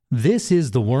This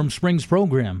is the Warm Springs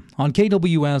program on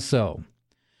KWSO.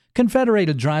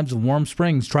 Confederated Tribes of Warm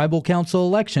Springs Tribal Council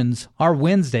elections are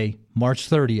Wednesday, March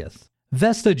 30th.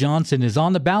 Vesta Johnson is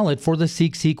on the ballot for the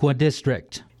Seek-Sequa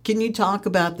district. Can you talk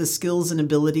about the skills and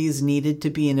abilities needed to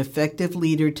be an effective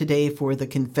leader today for the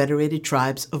Confederated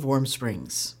Tribes of Warm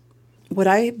Springs? What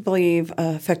I believe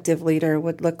an effective leader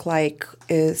would look like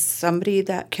is somebody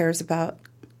that cares about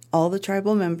all the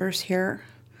tribal members here,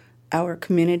 our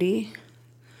community,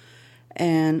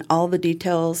 and all the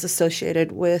details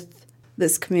associated with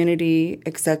this community,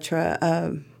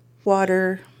 etc.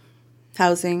 Water,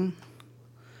 housing,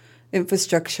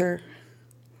 infrastructure,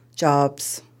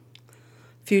 jobs,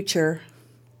 future,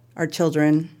 our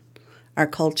children, our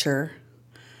culture.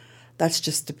 That's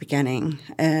just the beginning.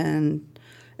 And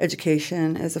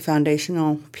education is a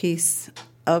foundational piece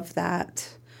of that.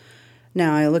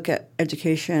 Now, I look at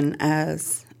education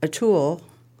as a tool,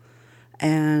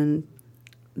 and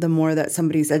the more that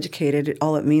somebody's educated,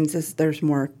 all it means is there's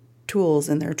more tools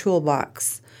in their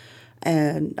toolbox.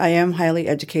 And I am highly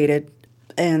educated,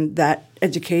 and that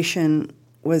education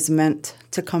was meant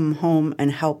to come home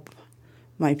and help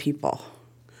my people.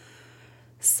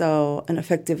 So an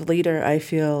effective leader, I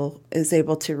feel, is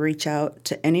able to reach out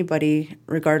to anybody,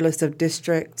 regardless of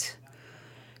district,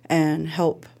 and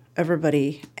help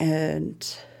everybody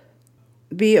and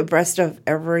be abreast of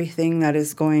everything that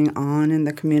is going on in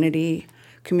the community.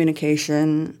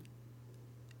 Communication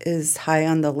is high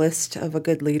on the list of a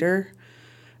good leader,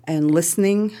 and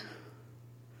listening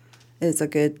is a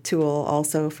good tool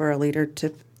also for a leader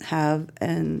to have.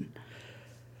 And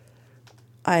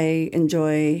I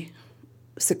enjoy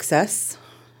success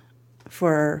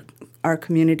for our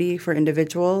community, for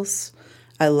individuals.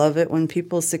 I love it when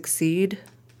people succeed,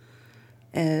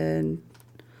 and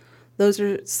those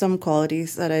are some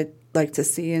qualities that I'd like to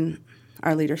see in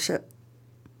our leadership.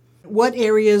 What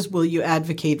areas will you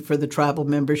advocate for the tribal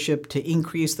membership to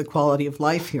increase the quality of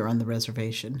life here on the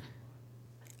reservation?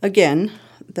 Again,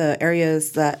 the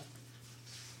areas that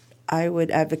I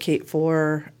would advocate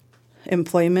for: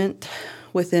 employment,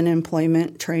 within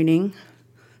employment, training,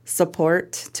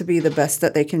 support to be the best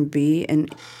that they can be in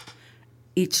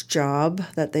each job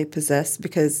that they possess,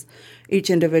 because each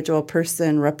individual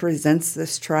person represents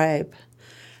this tribe.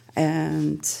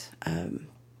 And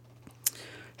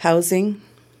housing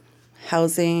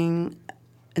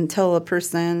until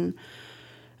an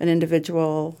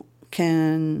individual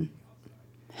can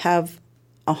have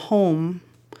a home,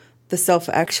 the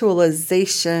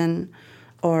self-actualization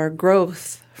or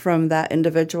growth from that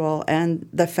individual and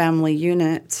the family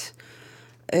unit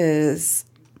is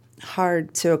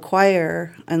hard to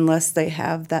acquire unless they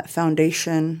have that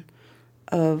foundation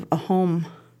of a home.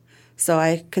 So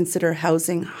I consider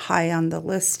housing high on the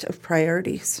list of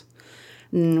priorities.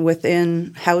 And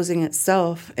within housing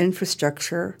itself,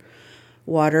 infrastructure,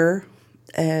 water,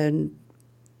 and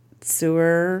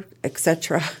sewer,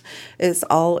 etc., is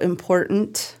all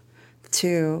important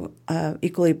to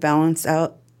equally balance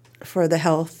out for the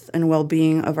health and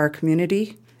well-being of our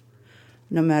community.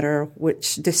 No matter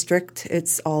which district,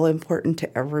 it's all important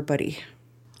to everybody.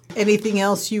 Anything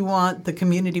else you want the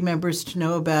community members to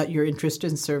know about your interest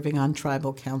in serving on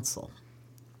tribal council?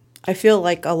 I feel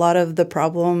like a lot of the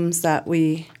problems that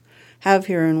we have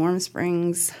here in Warm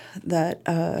Springs, that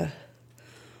the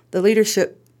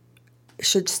leadership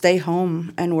should stay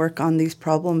home and work on these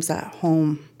problems at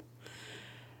home.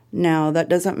 Now, that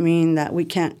doesn't mean that we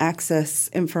can't access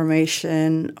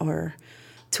information or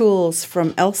tools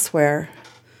from elsewhere.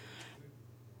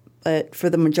 But for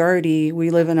the majority, we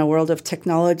live in a world of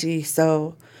technology,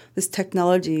 so this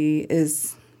technology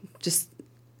is just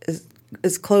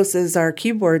as close as our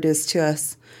keyboard is to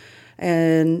us.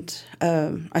 And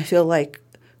I feel like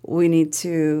we need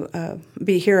to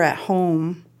be here at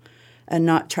home and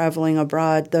not traveling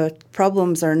abroad. The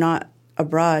problems are not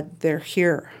abroad, they're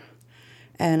here.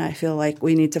 And I feel like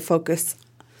we need to focus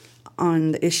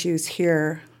on the issues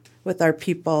here with our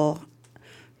people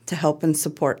to help and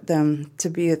support them to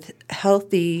be as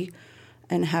healthy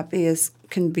and happy as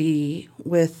can be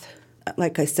with,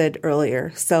 like I said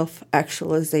earlier,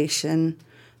 self-actualization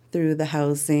through the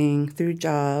housing, through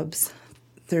jobs,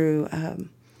 through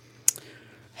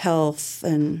health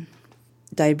and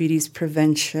diabetes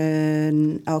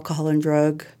prevention, alcohol and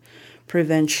drug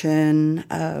prevention.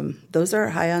 Those are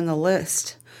high on the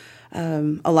list.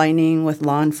 Aligning with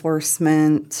law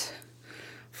enforcement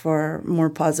for more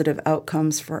positive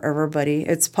outcomes for everybody.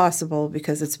 It's possible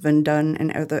because it's been done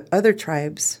in other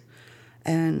tribes,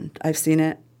 and I've seen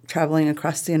it traveling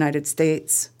across the United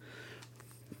States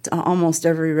to almost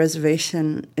every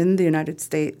reservation in the United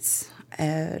States,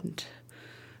 and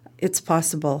it's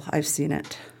possible. I've seen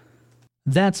it.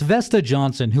 That's Vesta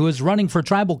Johnson, who is running for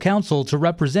Tribal Council to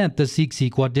represent the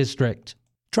Siksika District.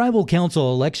 Tribal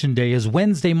Council Election Day is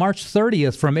Wednesday, March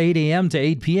 30th from 8 a.m. to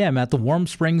 8 p.m. at the Warm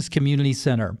Springs Community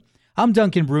Center. I'm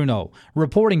Duncan Bruno,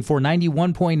 reporting for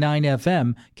 91.9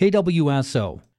 FM KWSO.